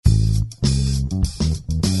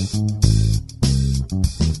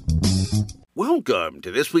Welcome to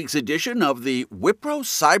this week's edition of the Wipro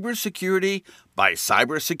Cybersecurity by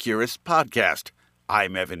Cybersecurist podcast.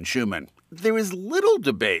 I'm Evan Schuman. There is little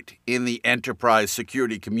debate in the enterprise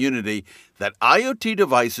security community that IoT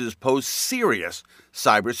devices pose serious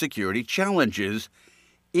cybersecurity challenges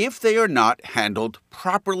if they are not handled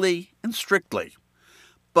properly and strictly.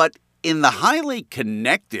 But in the highly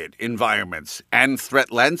connected environments and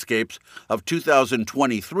threat landscapes of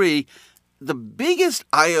 2023, the biggest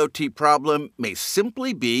IoT problem may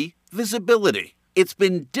simply be visibility. It's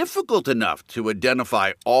been difficult enough to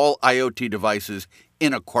identify all IoT devices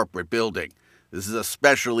in a corporate building. This is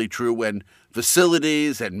especially true when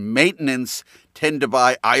facilities and maintenance tend to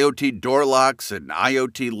buy IoT door locks and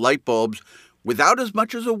IoT light bulbs without as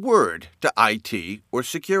much as a word to IT or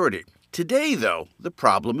security. Today, though, the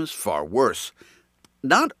problem is far worse.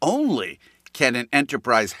 Not only can an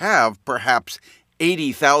enterprise have perhaps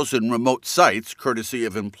 80,000 remote sites, courtesy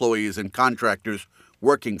of employees and contractors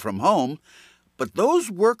working from home, but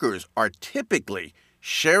those workers are typically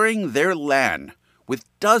sharing their LAN with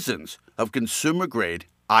dozens of consumer-grade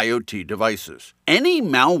IoT devices. Any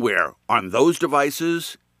malware on those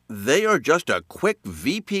devices, they are just a quick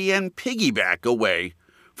VPN piggyback away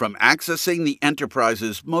from accessing the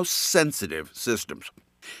enterprise's most sensitive systems.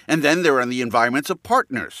 And then there are the environments of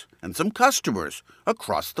partners and some customers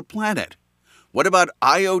across the planet. What about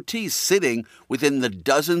IoT sitting within the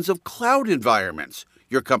dozens of cloud environments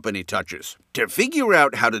your company touches? To figure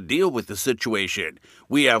out how to deal with the situation,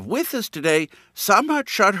 we have with us today Samrat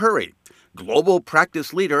Chaudhuri, Global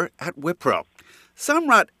Practice Leader at Wipro.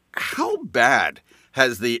 Samrat, how bad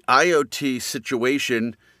has the IoT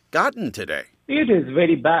situation gotten today? It is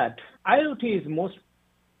very bad. IoT is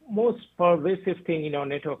most pervasive thing in our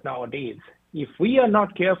network nowadays. If we are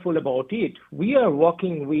not careful about it, we are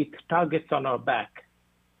working with targets on our back.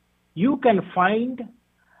 You can find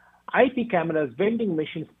IP cameras, vending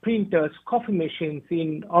machines, printers, coffee machines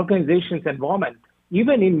in organizations' environment,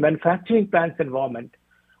 even in manufacturing plants environment.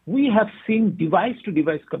 We have seen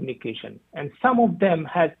device-to-device communication, and some of them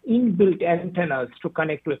have inbuilt antennas to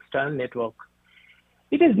connect to external network.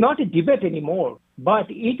 It is not a debate anymore, but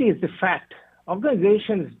it is a fact.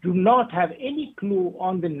 Organizations do not have any clue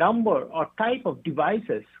on the number or type of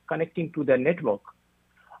devices connecting to their network.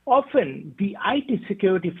 Often, the IT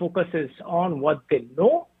security focuses on what they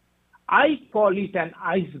know. I call it an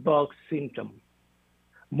iceberg symptom.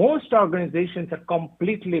 Most organizations are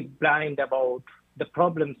completely blind about the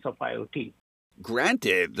problems of IoT.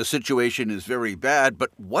 Granted, the situation is very bad,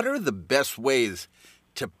 but what are the best ways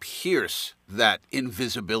to pierce that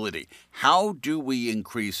invisibility? How do we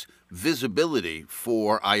increase visibility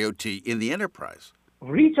for IoT in the enterprise?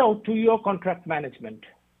 Reach out to your contract management.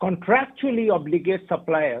 Contractually obligate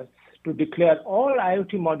suppliers to declare all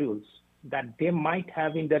IoT modules that they might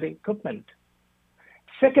have in their equipment.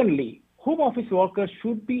 Secondly, home office workers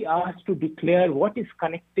should be asked to declare what is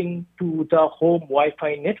connecting to the home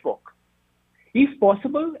Wi-Fi network. If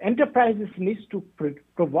possible, enterprises need to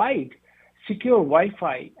provide secure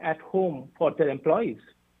Wi-Fi at home for their employees.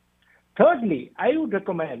 Thirdly, I would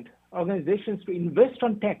recommend organizations to invest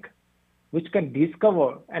on tech, which can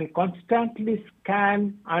discover and constantly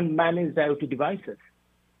scan unmanaged IoT devices.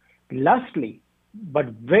 Lastly, but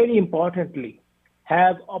very importantly,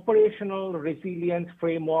 have operational resilience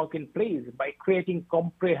framework in place by creating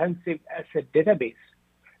comprehensive asset database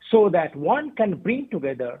so that one can bring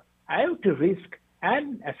together IoT risk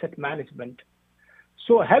and asset management.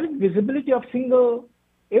 So having visibility of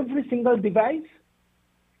every single device,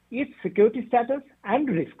 its security status and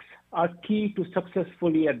risks are key to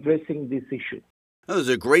successfully addressing this issue. Those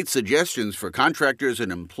are great suggestions for contractors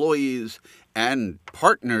and employees and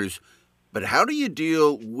partners, but how do you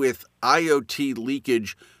deal with IoT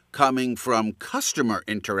leakage coming from customer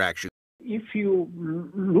interaction? If you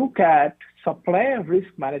look at supplier risk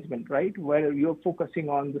management, right, where you're focusing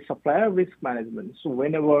on the supplier risk management, so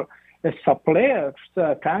whenever a supplier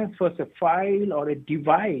transfers a file or a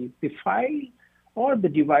device, the file or the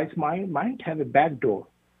device might have a backdoor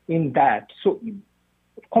in that. So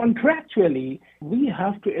contractually, we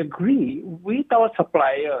have to agree with our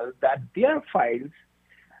suppliers that their files,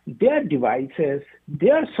 their devices,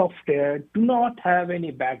 their software do not have any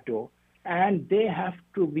backdoor, and they have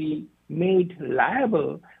to be made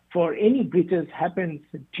liable for any breaches happens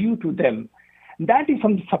due to them. That is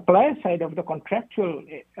from the supplier side of the contractual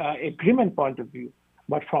agreement point of view.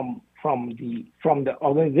 But from the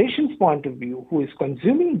organization's point of view, who is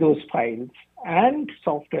consuming those files and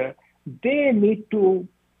software, they need to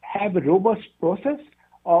have a robust process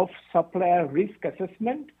of supplier risk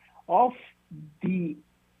assessment of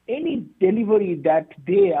any delivery that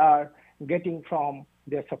they are getting from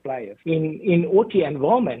their suppliers. In OT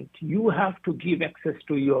environment, you have to give access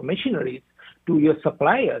to your machineries, to your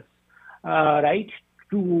suppliers, right,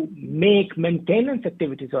 to make maintenance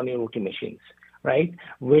activities on your OT machines, right?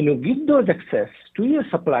 When you give those access to your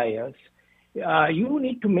suppliers, you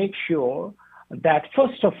need to make sure that,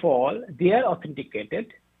 first of all, they are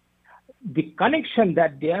authenticated. The connection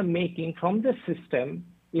that they are making from the system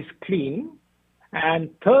is clean. And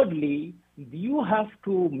thirdly, you have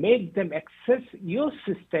to make them access your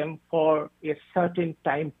system for a certain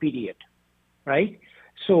time period, right?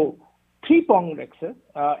 So three-pronged access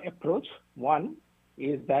approach. One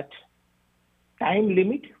is that time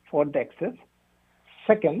limit for the access.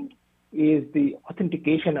 Second is the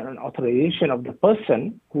authentication and authorization of the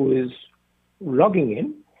person who is logging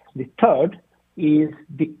in. The third is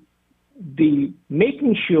the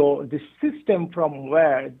making sure the system from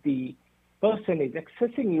where the person is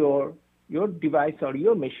accessing your device or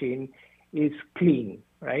your machine is clean,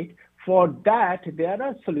 right? For that, there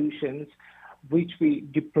are solutions which we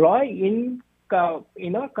deploy in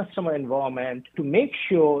our customer environment to make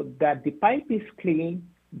sure that the pipe is clean,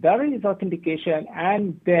 there is authentication,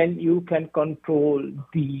 and then you can control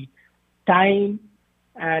the time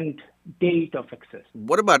and date of access.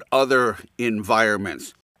 What about other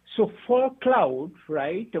environments? So for cloud,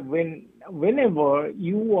 right, whenever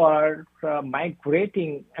you are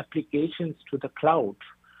migrating applications to the cloud,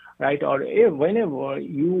 right, or whenever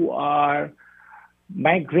you are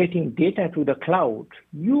migrating data to the cloud,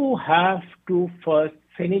 you have to first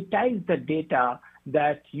sanitize the data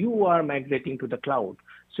that you are migrating to the cloud.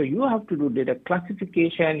 So you have to do data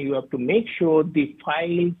classification. You have to make sure the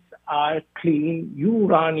files are clean. You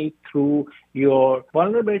run it through your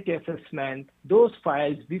vulnerability assessment, those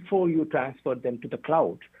files, before you transfer them to the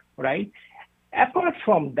cloud, right? Apart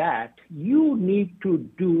from that, you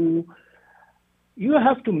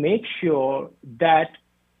have to make sure that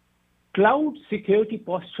cloud security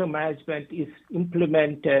posture management is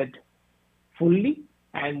implemented fully,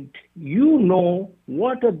 and you know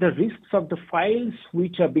what are the risks of the files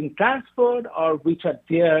which are being transferred or which are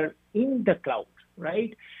there in the cloud,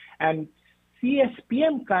 right? And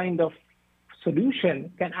CSPM kind of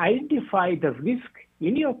solution can identify the risk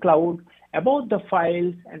in your cloud about the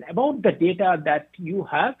files and about the data that you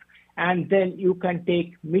have, and then you can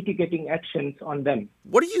take mitigating actions on them.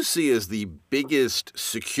 What do you see as the biggest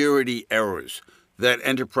security errors that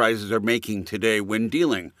enterprises are making today when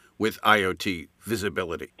dealing with IoT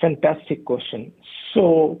visibility? Fantastic question.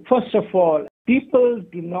 So first of all, people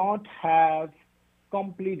do not have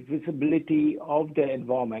complete visibility of their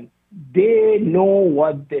environment. They know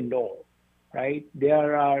what they know, right?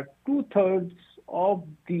 There are 2/3 of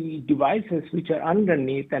the devices which are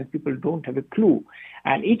underneath and people don't have a clue.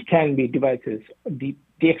 And it can be devices. The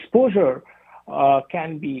exposure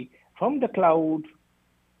can be from the cloud,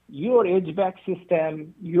 your HVAC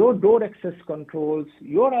system, your door access controls,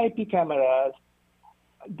 your IP cameras.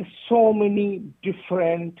 There's so many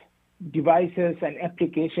different devices and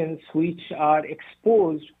applications which are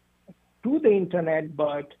exposed to the internet,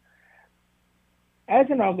 but as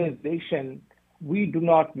an organization, we do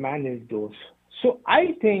not manage those. So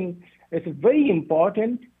I think it's very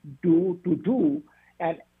important to do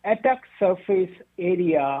an attack surface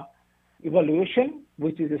area evaluation,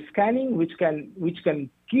 which is a scanning, which can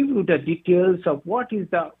give you the details of what is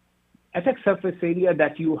the attack surface area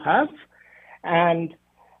that you have, and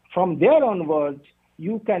from there onwards,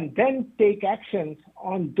 you can then take actions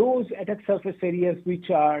on those attack surface areas which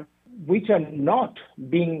are not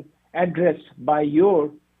being addressed by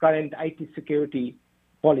your current IT security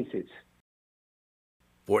policies.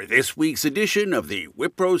 For this week's edition of the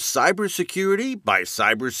Wipro Cybersecurity by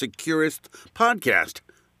Cybersecurist podcast,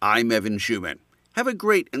 I'm Evan Schuman. Have a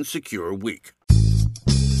great and secure week.